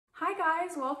Hi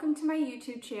guys, welcome to my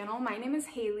YouTube channel. My name is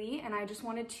Haley and I just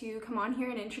wanted to come on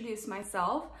here and introduce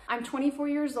myself. I'm 24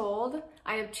 years old.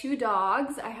 I have 2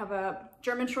 dogs. I have a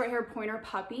German short-haired pointer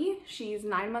puppy. She's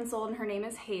 9 months old and her name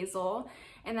is Hazel.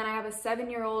 And then I have a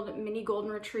 7-year-old mini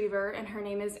golden retriever and her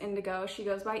name is Indigo. She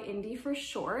goes by Indy for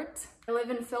short. I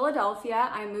live in Philadelphia.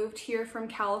 I moved here from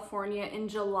California in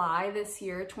July this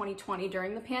year, 2020,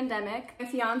 during the pandemic. My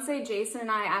fiance Jason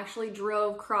and I actually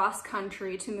drove cross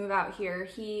country to move out here.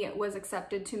 He was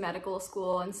accepted to medical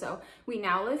school and so we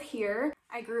now live here.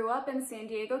 I grew up in San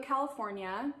Diego,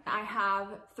 California. I have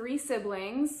 3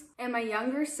 siblings and my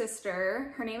younger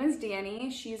sister, her name is Danny.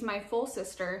 She's my full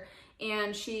sister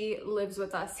and she lives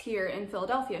with us here in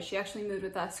Philadelphia. She actually moved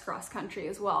with us cross country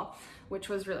as well, which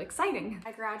was really exciting.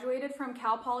 I graduated from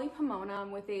Cal Poly Pomona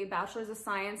with a Bachelor's of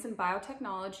Science in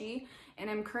Biotechnology, and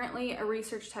I'm currently a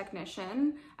research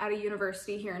technician at a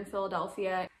university here in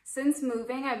Philadelphia. Since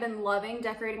moving, I've been loving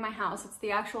decorating my house. It's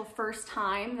the actual first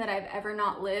time that I've ever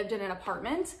not lived in an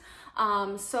apartment.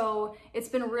 So it's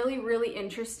been really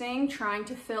interesting trying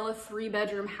to fill a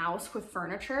 3-bedroom house with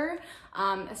furniture,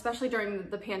 especially during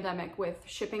the pandemic with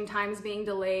shipping times being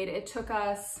delayed. It took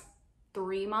us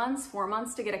 4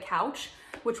 months to get a couch,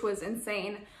 which was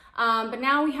insane. But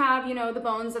now we have, you know, the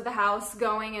bones of the house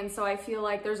going, and so I feel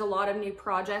like there's a lot of new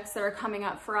projects that are coming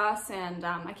up for us, and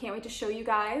I can't wait to show you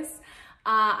guys.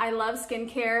 I love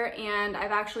skincare, and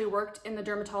I've actually worked in the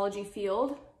dermatology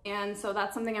field, and so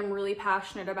that's something I'm really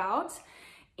passionate about.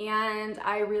 And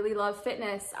I really love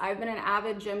fitness. I've been an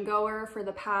avid gym goer for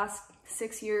the past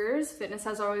 6 years. Fitness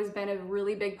has always been a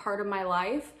really big part of my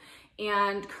life.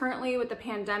 And currently with the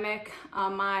pandemic,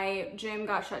 my gym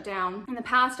got shut down. In the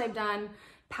past, I've done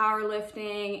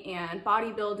powerlifting and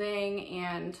bodybuilding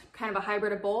and kind of a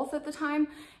hybrid of both at the time.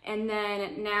 And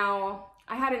then now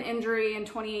I had an injury in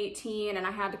 2018 and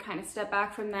I had to kind of step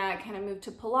back from that, kind of move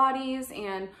to Pilates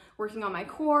and working on my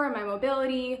core and my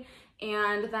mobility.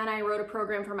 And then I wrote a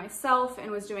program for myself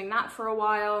and was doing that for a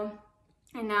while.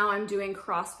 And now I'm doing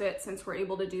CrossFit since we're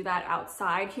able to do that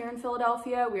outside here in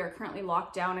Philadelphia. We are currently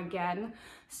locked down again.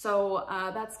 So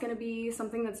that's gonna be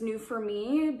something that's new for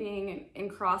me, being in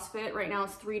CrossFit. Right now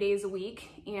it's 3 days a week.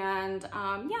 And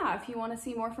yeah, if you wanna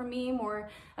see more from me, more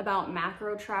about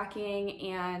macro tracking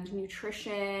and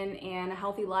nutrition and a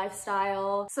healthy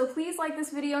lifestyle. So please like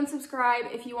this video and subscribe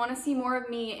if you wanna see more of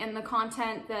me and the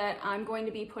content that I'm going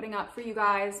to be putting up for you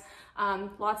guys.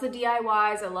 Lots of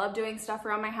DIYs. I love doing stuff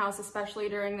around my house, especially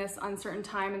during this uncertain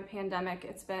time in the pandemic.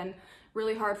 It's been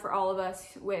really hard for all of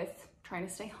us with trying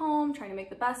to stay home, trying to make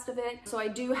the best of it. So I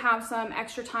do have some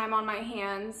extra time on my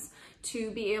hands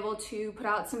to be able to put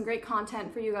out some great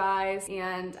content for you guys.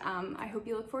 And I hope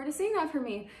you look forward to seeing that from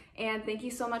me. And thank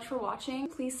you so much for watching.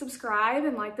 Please subscribe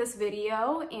and like this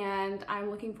video. And I'm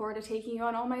looking forward to taking you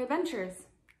on all my adventures.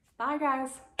 Bye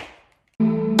guys.